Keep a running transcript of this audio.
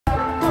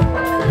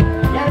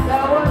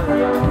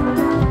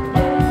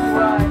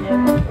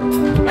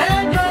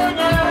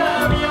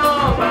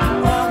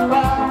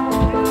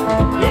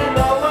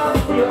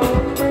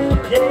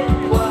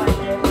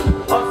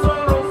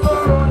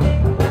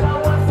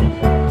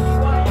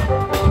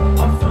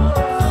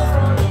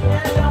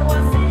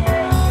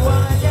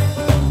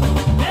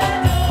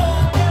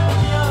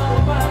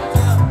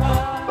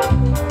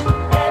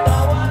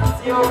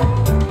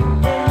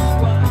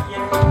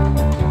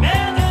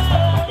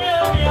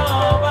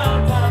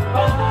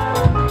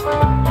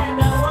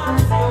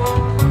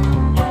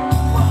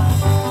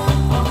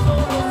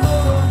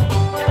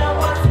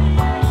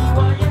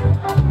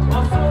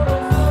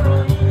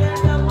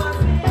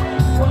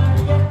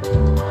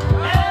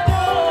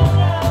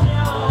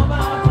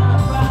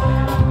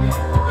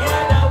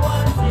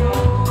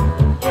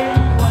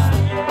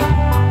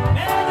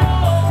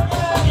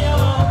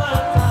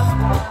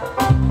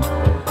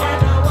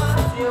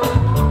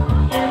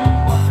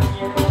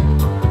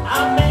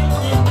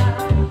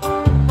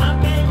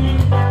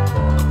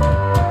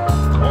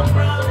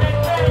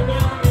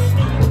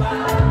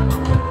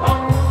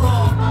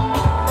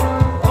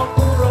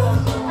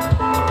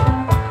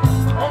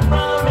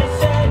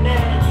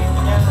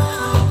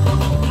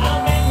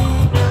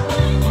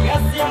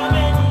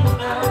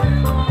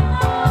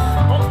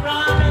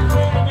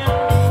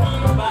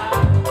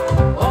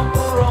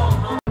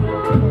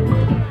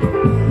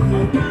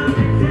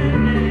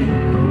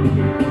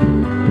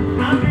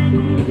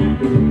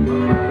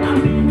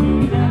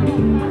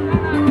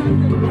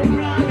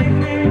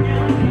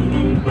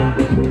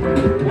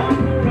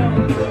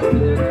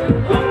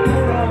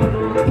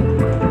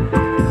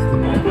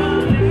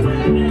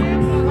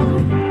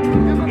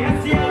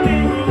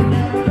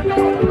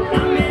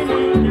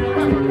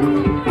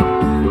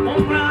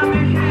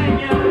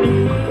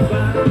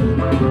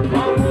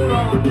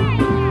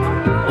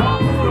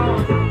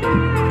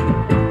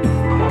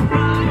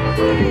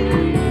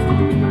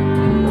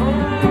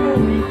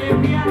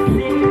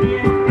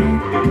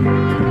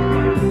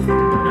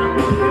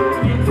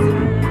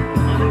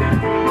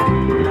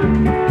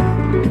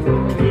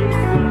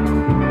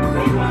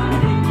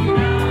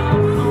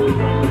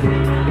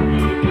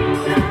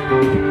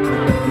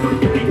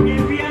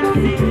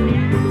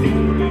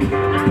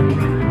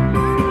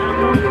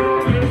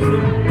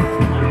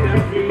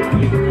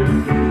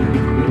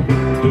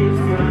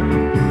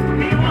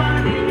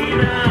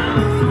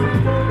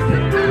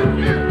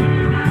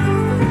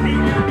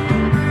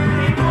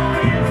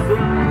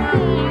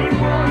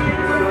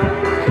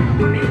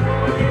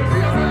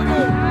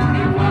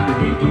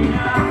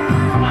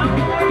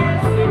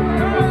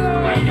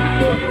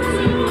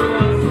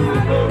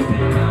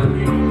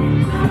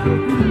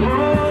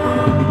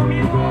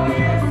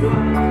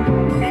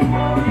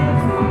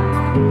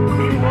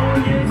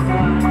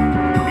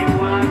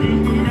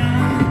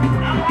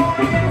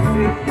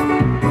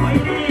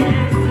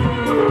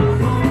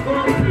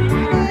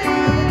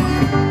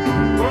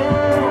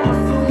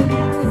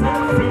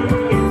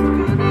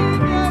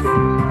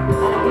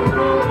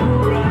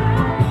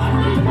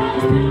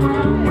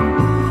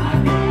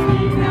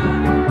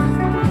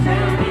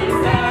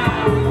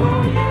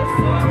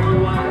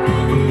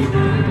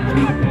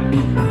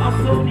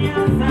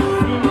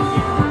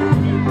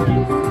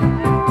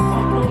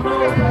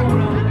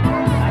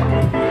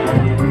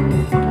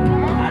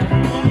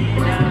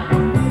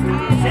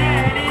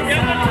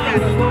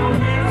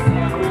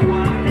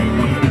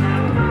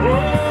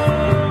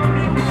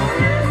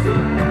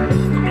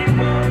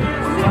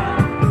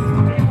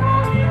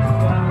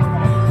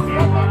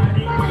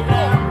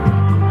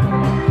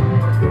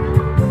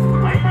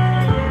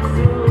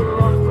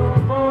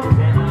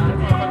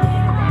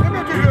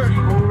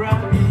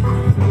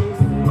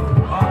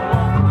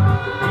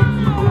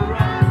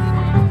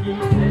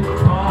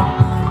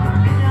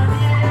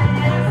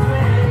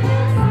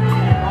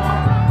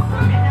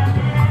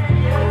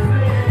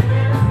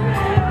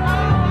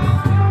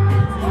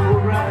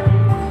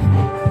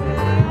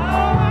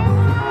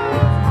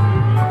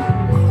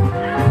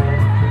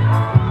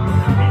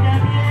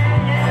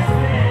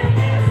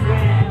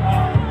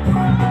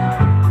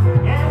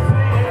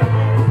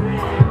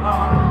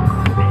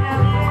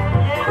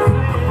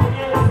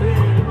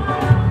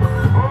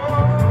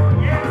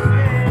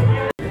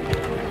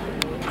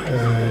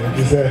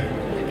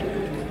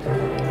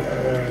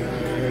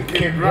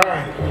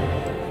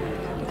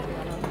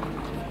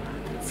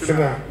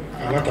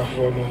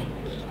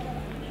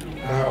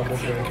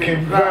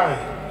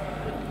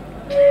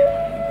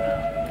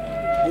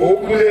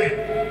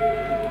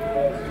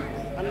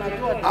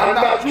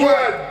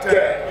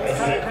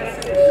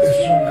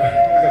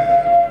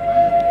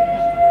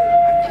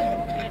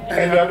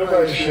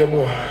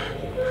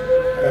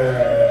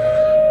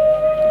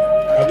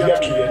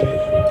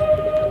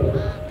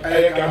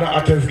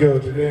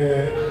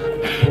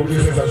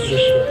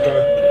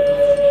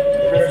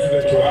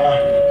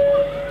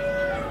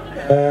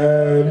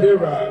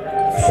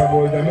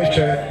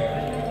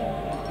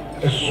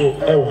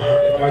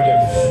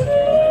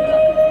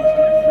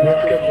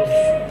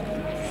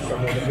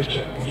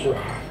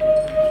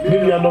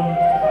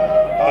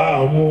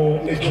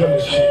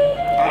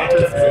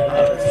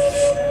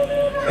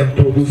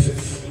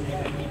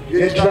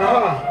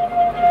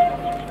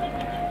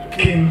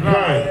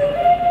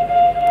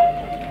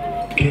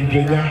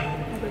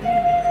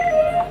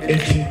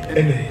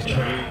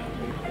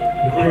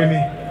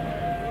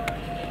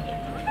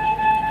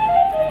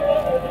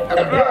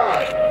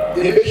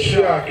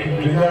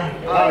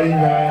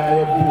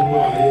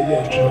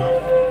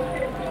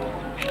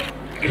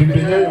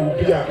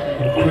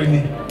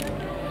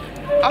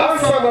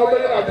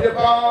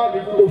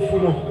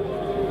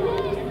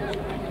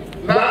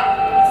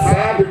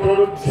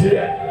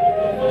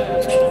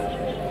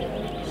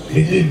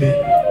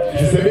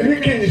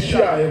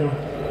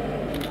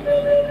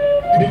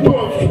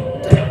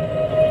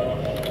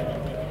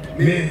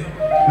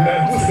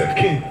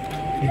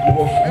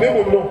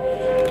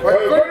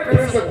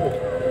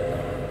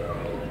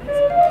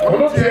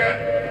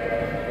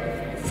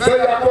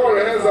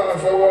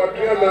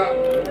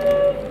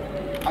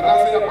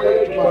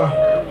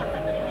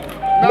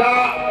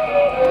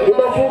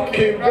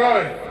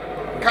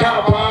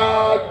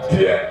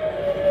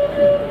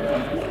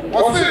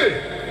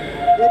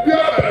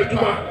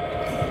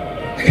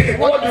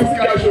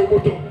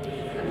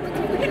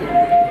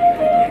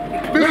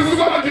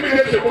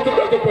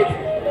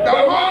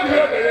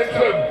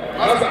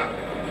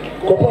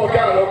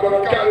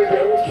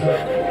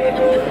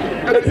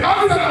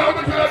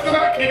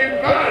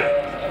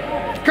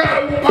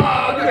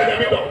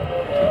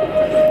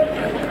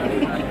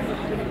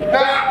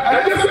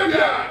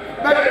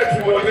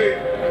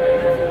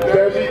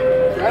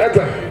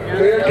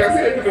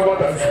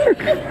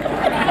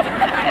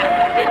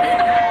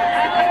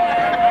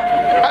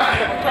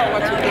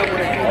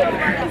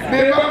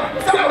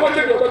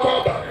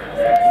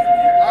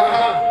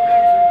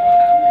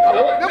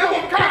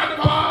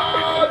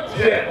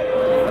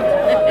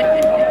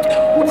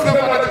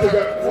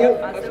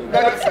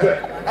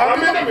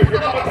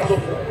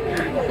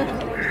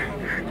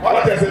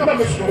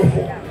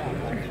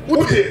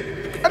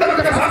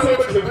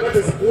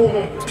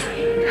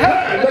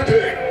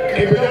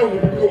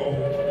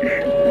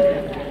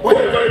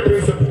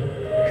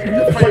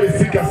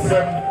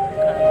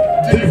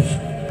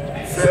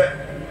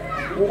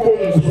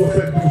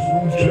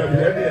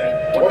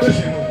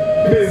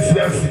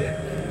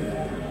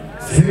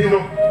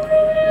Sinino,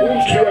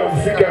 won't you have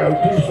figure out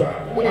Kusa,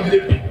 one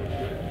lip?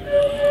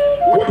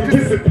 What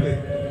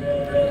discipline?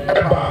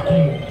 About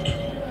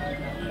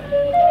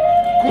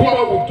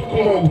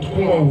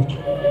Kumawood.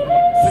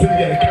 See,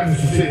 I can't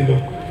say no.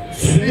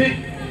 See,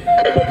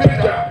 every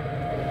picture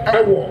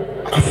I walk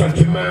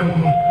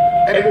Asamoah,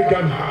 every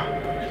gun.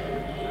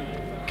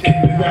 Keep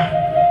it that.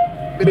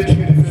 Let me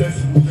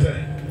sensible say,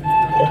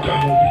 or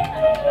come on.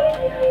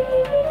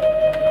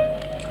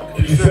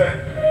 He said,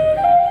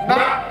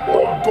 now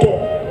or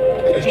door,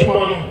 a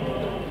human,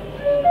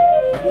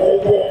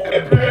 or a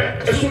bear,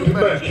 a sort of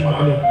man,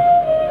 human.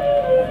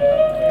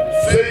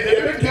 Say,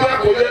 every day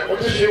or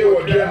the show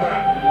or dinner.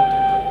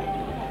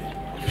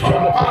 From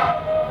the park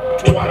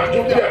to what I do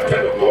at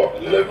 10 o'clock,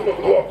 11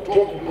 o'clock,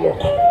 12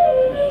 o'clock.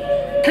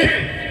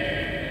 King,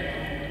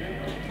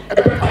 a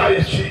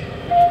better sheep,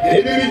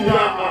 a living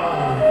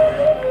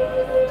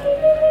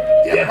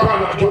the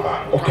crown of Joa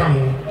or come,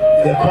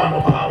 the crown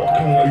of power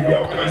come, you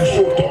can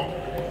so talk.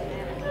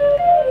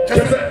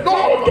 Just said, no,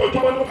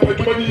 don't for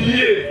 20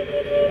 years.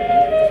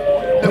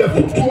 The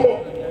football,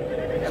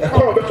 the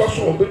crown of the first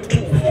one, the 2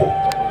 4.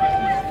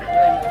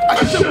 I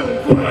shall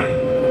cry.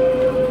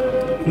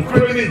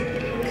 Ukraine.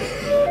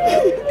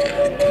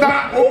 Now,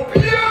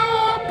 Opia,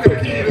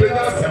 Peki, the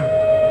Nassam.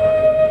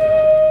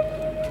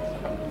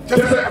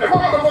 Just said, the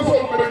crown of the first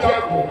one, the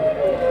Jago.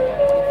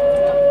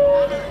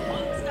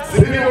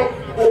 Sinimo.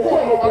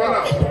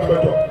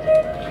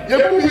 You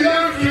will be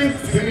angry,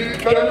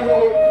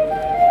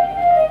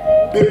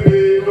 baby.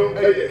 No, I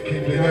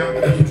can't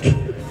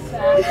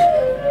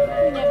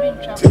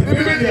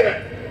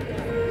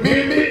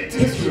maybe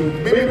it's true,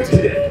 maybe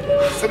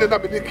send it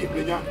up in the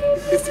kitchen.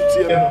 It's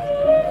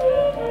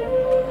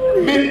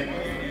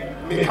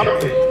me, come on.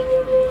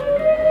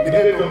 The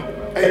very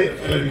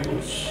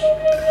good.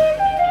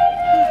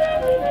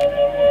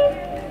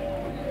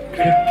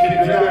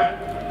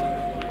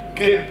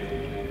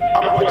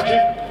 I'm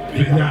watching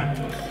BRENYA.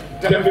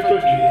 Damn it,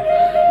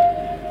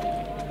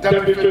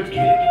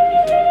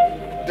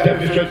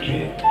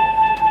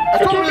 I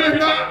told you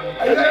now,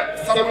 I let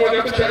someone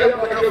else tell you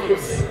what I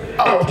was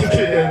out to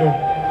say.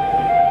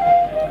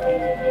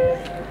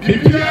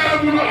 BRENYA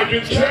will not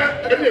get share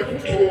any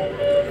football.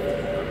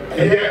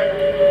 And yet,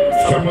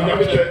 someone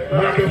else said,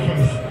 Market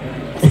Funds.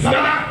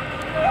 Sana,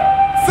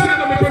 send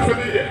them a person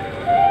here.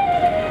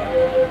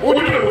 What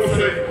do you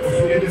say?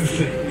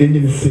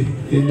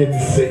 He didn't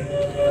say.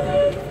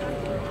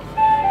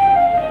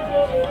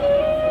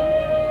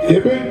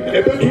 Even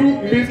through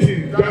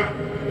meeting that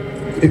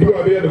it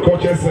will be at the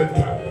culture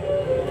center.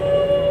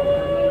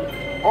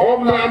 All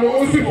man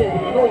also for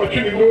no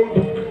watching the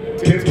notebook.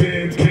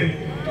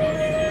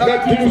 That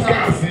news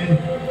can see.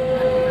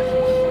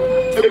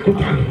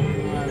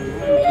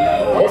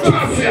 What I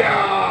say?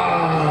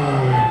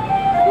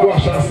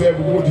 What I say?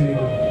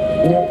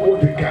 What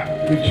the cat?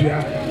 Which you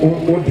are?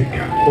 What the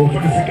cat? Or for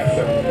the sick as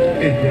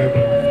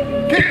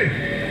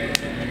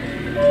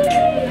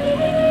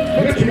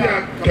let me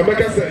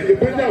Kamaka say, you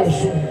bring out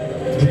so,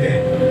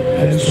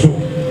 and so,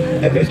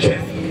 a betcha.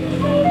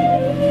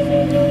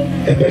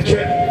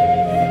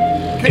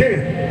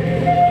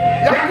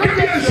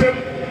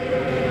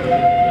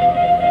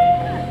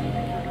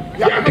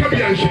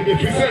 Yakambianship, if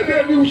you say,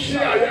 then you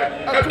share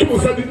at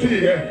 270,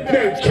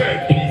 then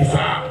check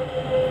pizza.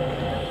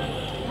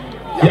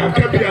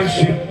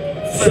 Yakambianship,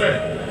 say,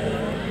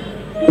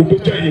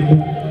 Ubejayimu.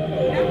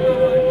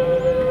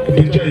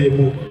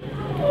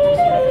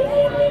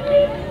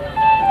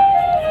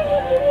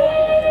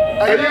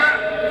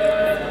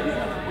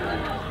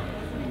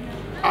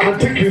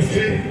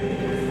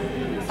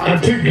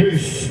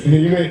 Anti-Greece,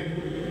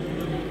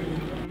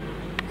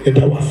 and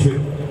that was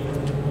it.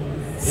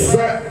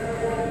 Sir,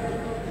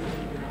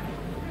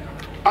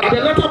 at the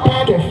latter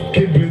part of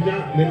BRENYA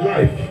in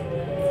life,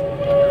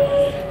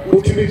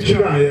 what you need to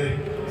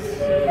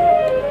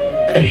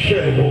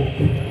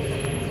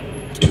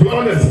be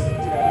honest,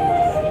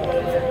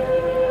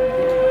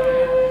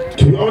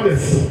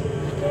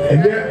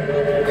 and yet,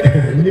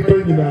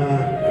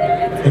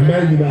 a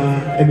man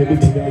and a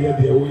bit of the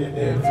way.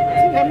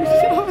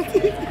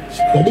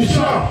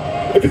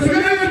 If it's a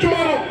little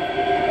tomorrow,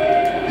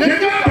 you're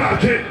not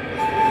about it.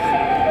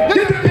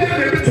 Let the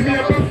piano to me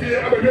above here,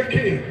 I'm a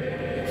king.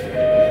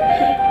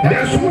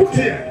 That's what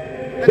here.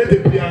 Let the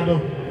piano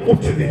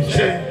put in the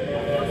chain.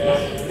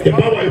 The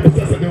power of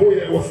possess and the way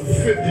I was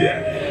sit there.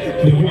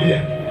 The way.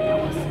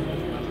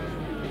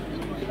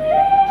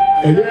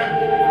 And yet,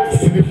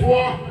 see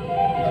before.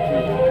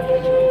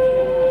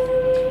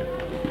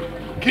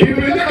 Keep it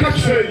like a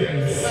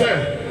train, sir.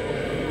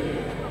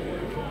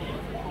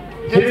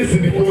 Yes,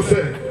 in the course,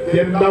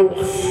 you're now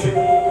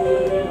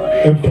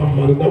and from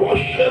another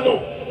shadow.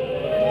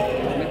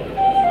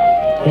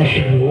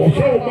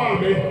 From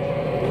mommy,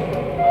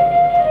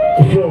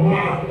 from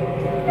ma,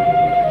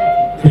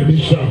 let me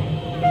show.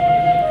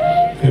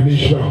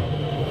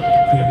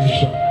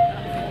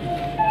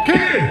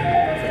 King,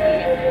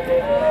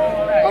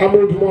 I'm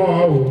going to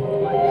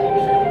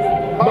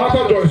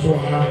Martha Joyce for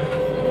her.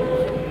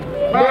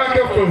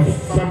 Martha from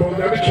someone,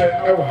 let me check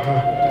our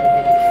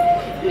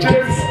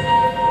James.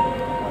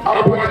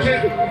 aboagye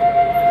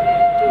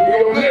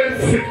your name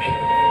sick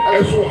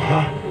ɛso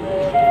ha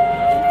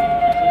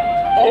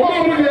ɔmo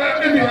mo deɛ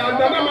ɛni ha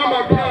nana mama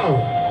brown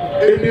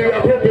ɛni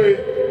akobe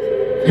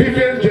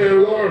Vivian J.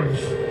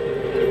 Lawrence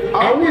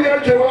awuya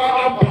jewa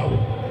ampaw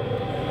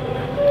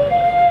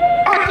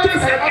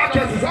actors and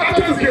actresses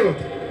actors guild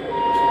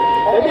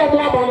ɔmo mo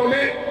abano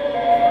ne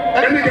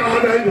ɛni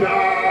Ghana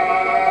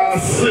nyinaa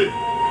se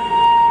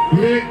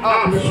me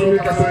a me so me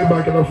kasa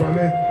ba kana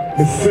fane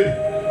me se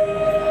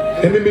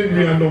ɛni me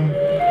nuanom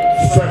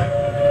sɛ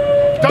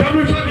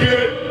dabi so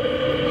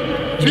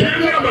die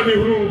ni amani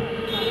huru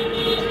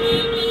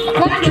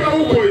akɔtwa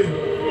ukoi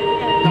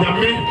na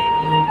me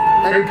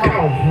ɛnka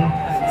ho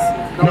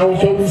na wo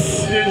fo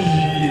sie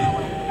yie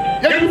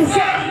yɛdu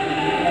sɛ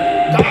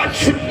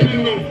daakye bi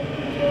no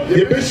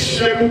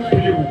yɛbɛhyia mu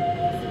bio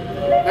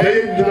na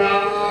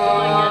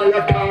yɛnyinaa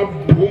yɛka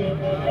bom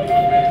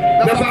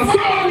na sɛ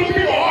saa no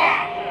bi wɔ hɔ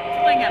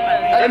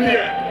a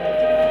ɛneɛ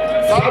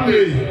saa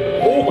berɛ yi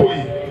wokɔ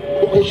yi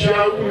wokɔhyia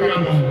wo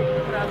nuanom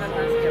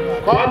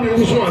kwame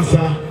wusu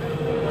ansa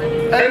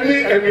ɛne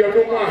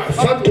anuanom a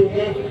santo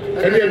mu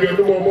ɛne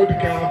anuanom a ɔmɔdi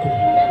kaa akɔ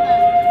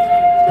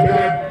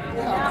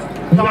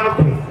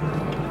Naku,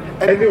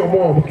 any or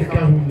more of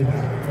Kikamina,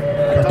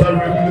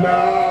 Katarina,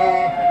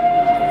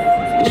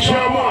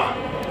 Shama,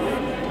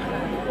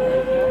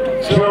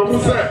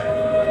 Shamusa,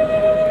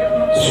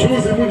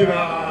 Susie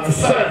Munina,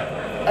 sir,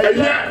 and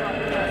yet,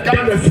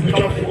 Ghana is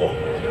beautiful.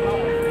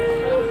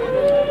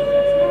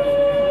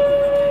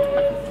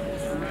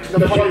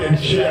 The fire and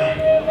chair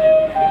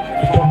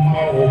from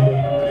my home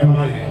and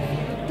my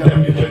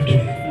damn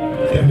factory,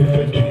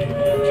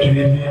 to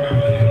any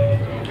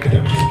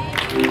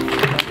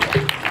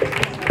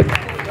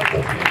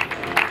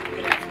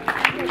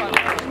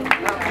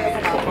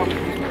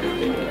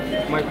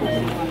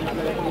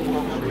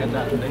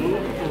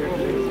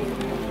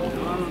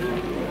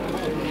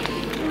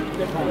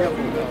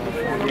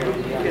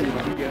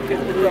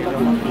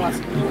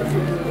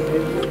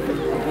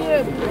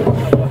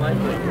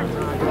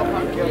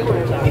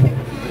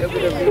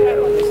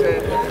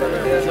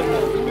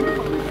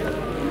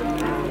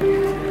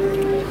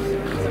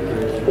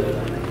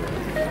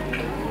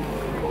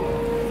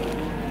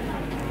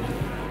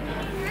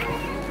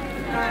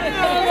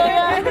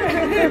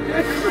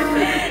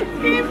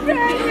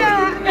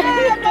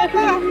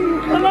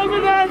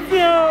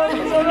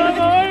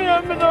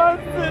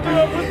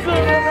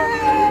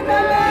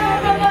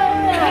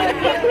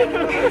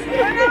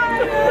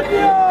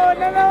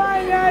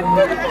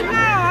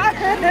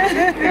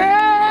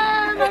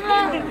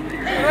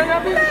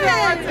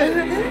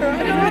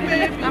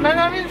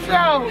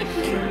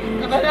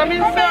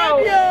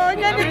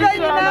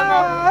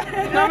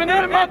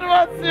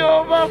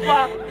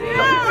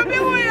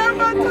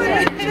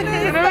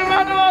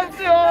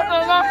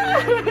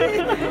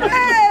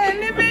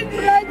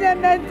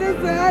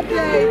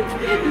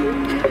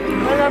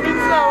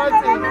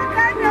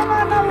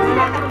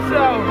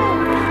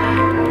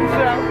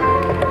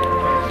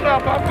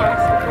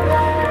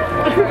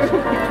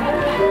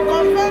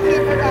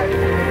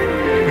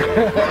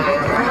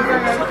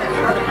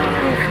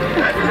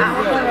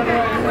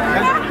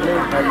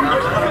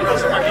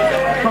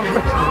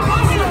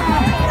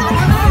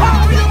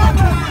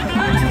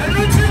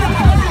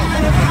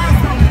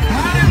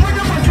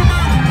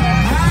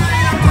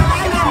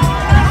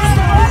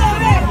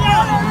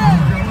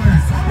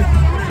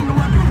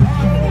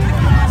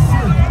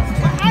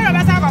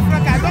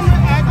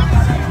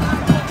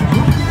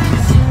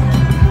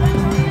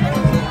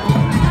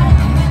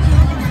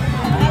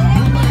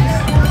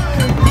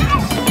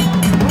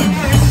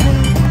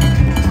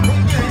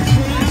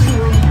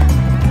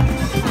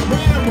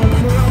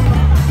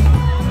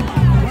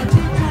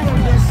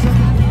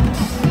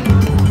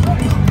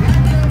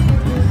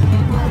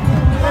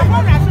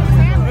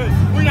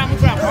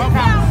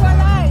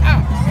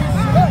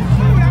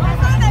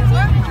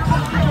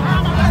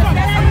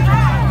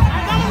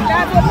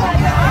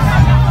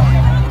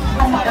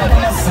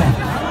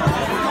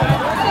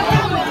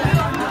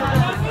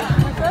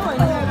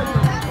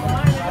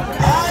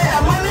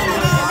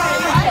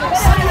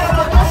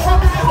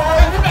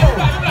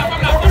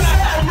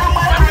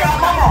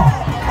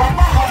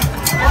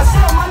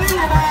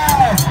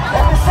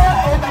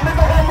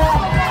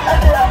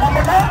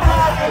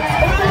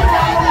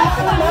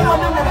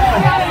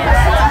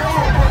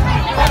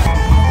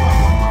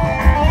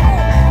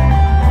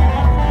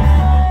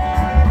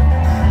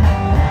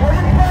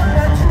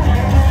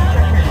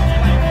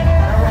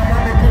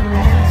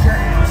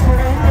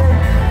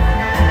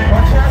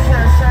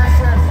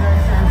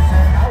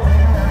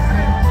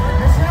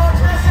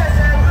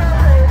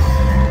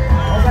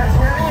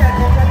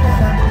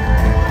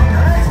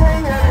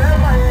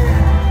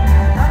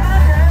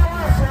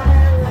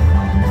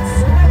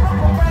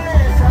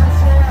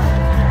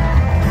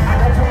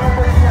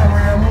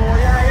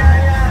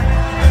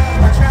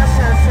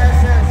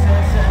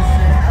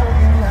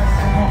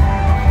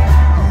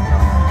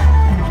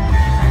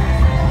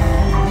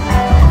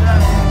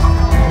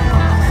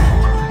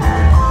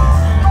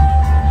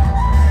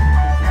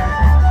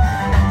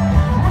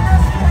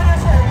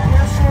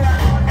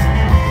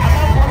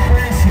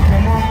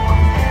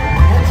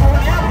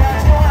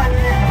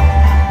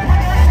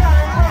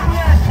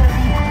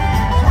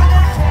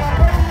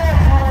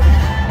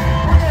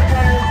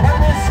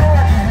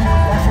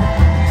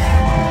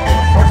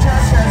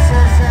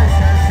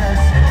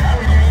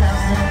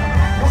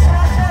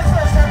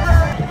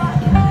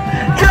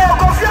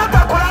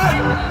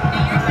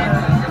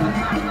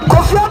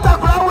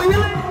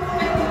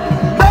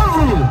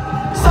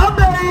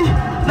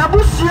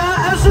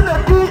Abusia and so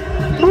that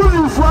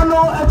moving for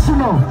no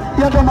exino,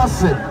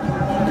 Yadamase.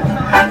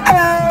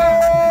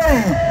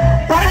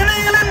 Why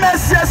any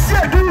message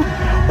Asiedu?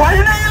 Why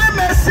any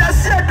message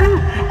Asiedu?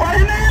 Why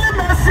any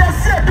message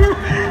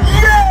Asiedu?